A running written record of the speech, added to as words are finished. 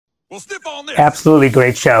Absolutely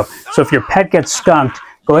great show. So if your pet gets skunked,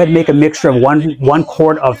 go ahead and make a mixture of one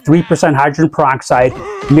quart of 3% hydrogen peroxide.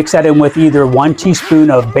 Mix that in with either 1 teaspoon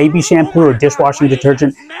of baby shampoo or dishwashing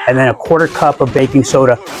detergent, and then a 1/4 cup of baking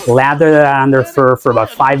soda. Lather that on their fur for about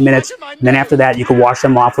 5 minutes, and then after that, you can wash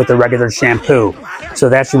them off with the regular shampoo. So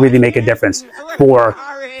that should really make a difference. For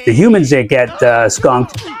the humans that get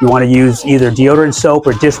skunked, you want to use either deodorant soap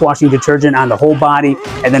or dishwashing detergent on the whole body.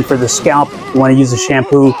 And then for the scalp, you want to use a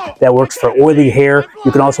shampoo that works for oily hair.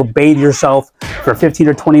 You can also bathe yourself for 15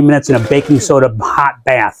 or 20 minutes in a baking soda hot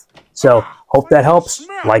bath. So hope that helps.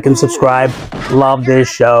 Like and subscribe. Love this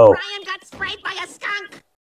show. Brian got sprayed by a skunk.